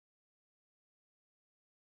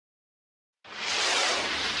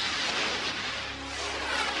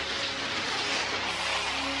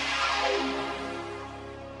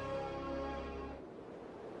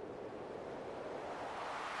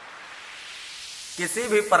किसी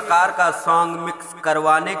भी प्रकार का सॉन्ग मिक्स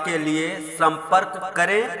करवाने के लिए संपर्क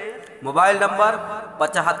करें। Mobile number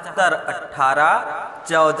 75 18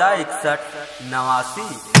 14 61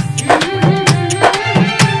 89।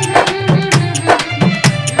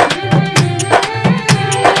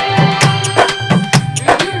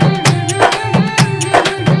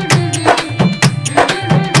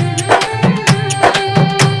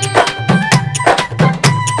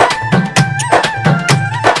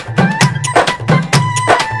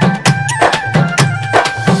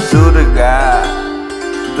 दुर्गा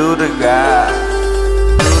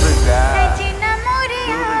दुर्गा सजना मोरे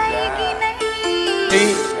आएगी नहीं,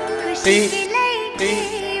 खुशी की लाइके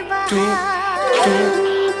bahar।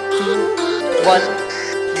 सजना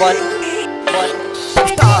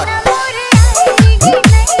मोरे आएगी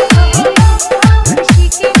नहीं, खुशी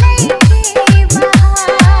की लाइके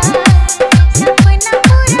bahar। सपना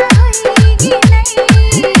पूरा होएगी नहीं,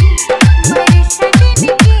 बरसा दिन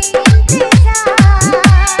के इंतजार।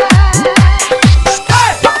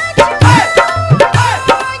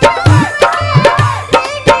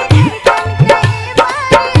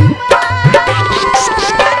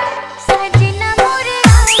 सजना मोरे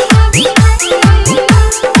आएगी नहीं,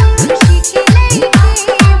 खुशी की लाइके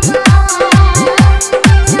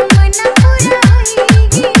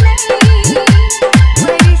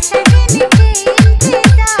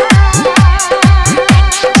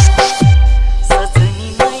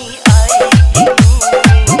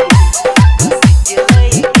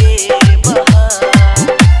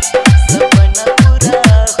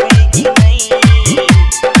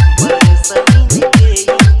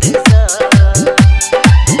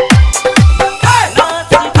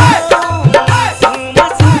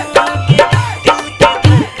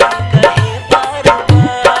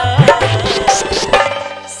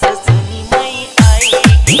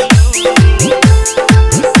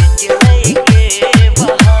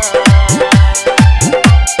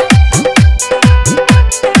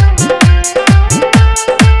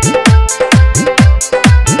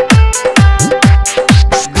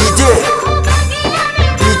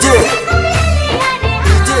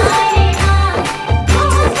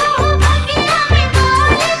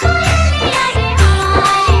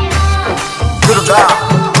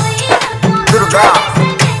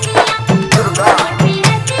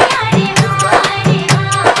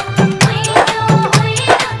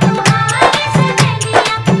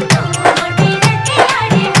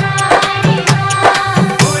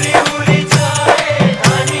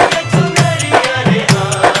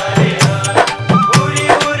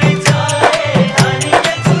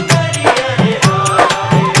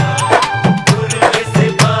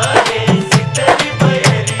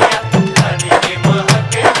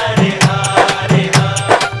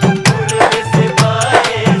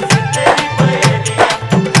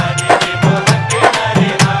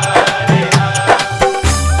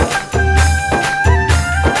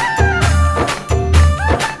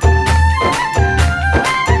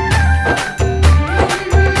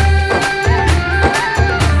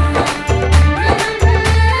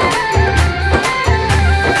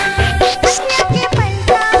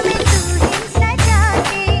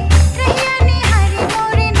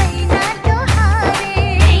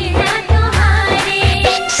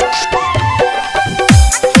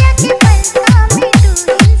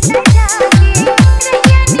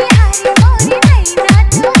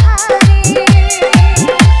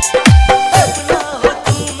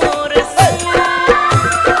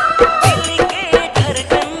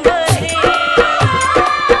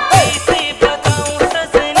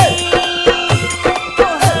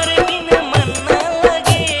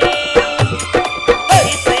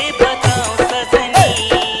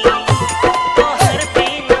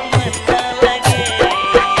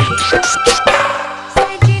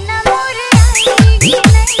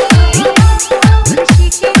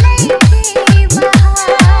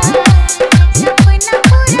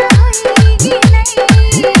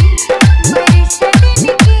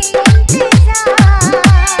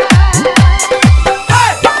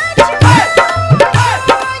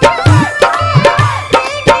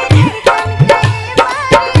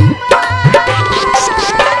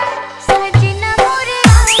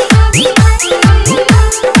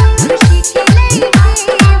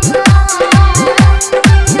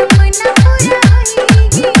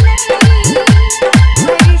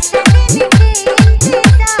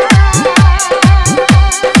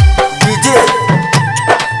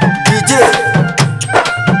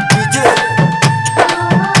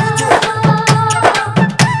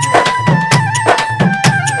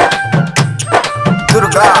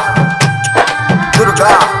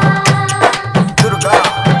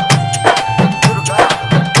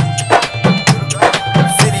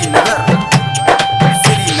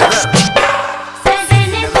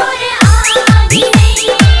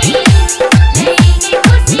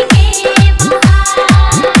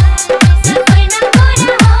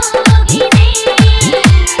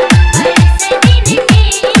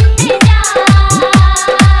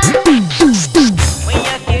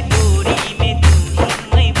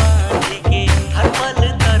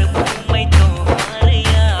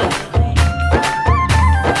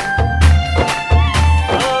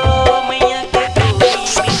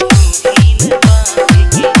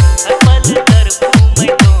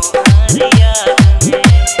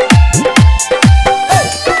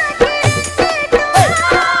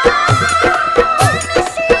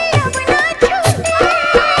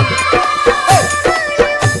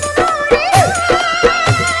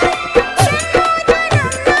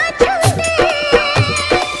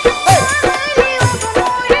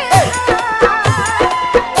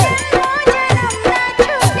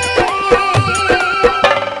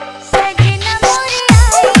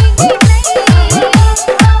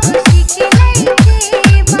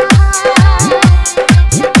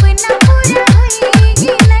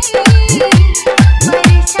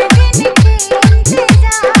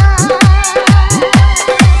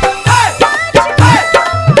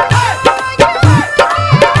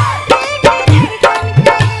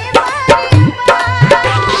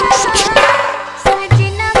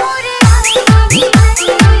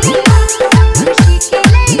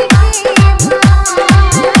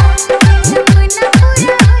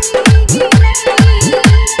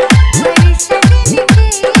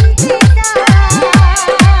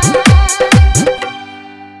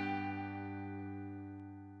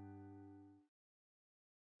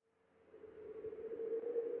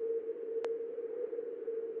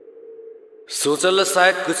सोचल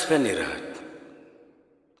शायद कुछ पे नहीं रहत,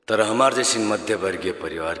 तर हमार जैसी मध्य वर्गीय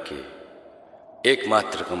परिवार की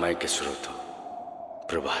एकमात्र कमाई के स्रोत हो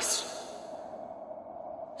प्रवास।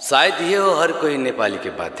 शायद ये हो हर कोई नेपाली के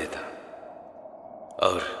बाध्यता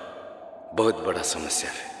और बहुत बड़ा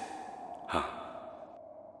समस्या है। हाँ,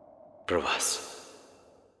 प्रवास।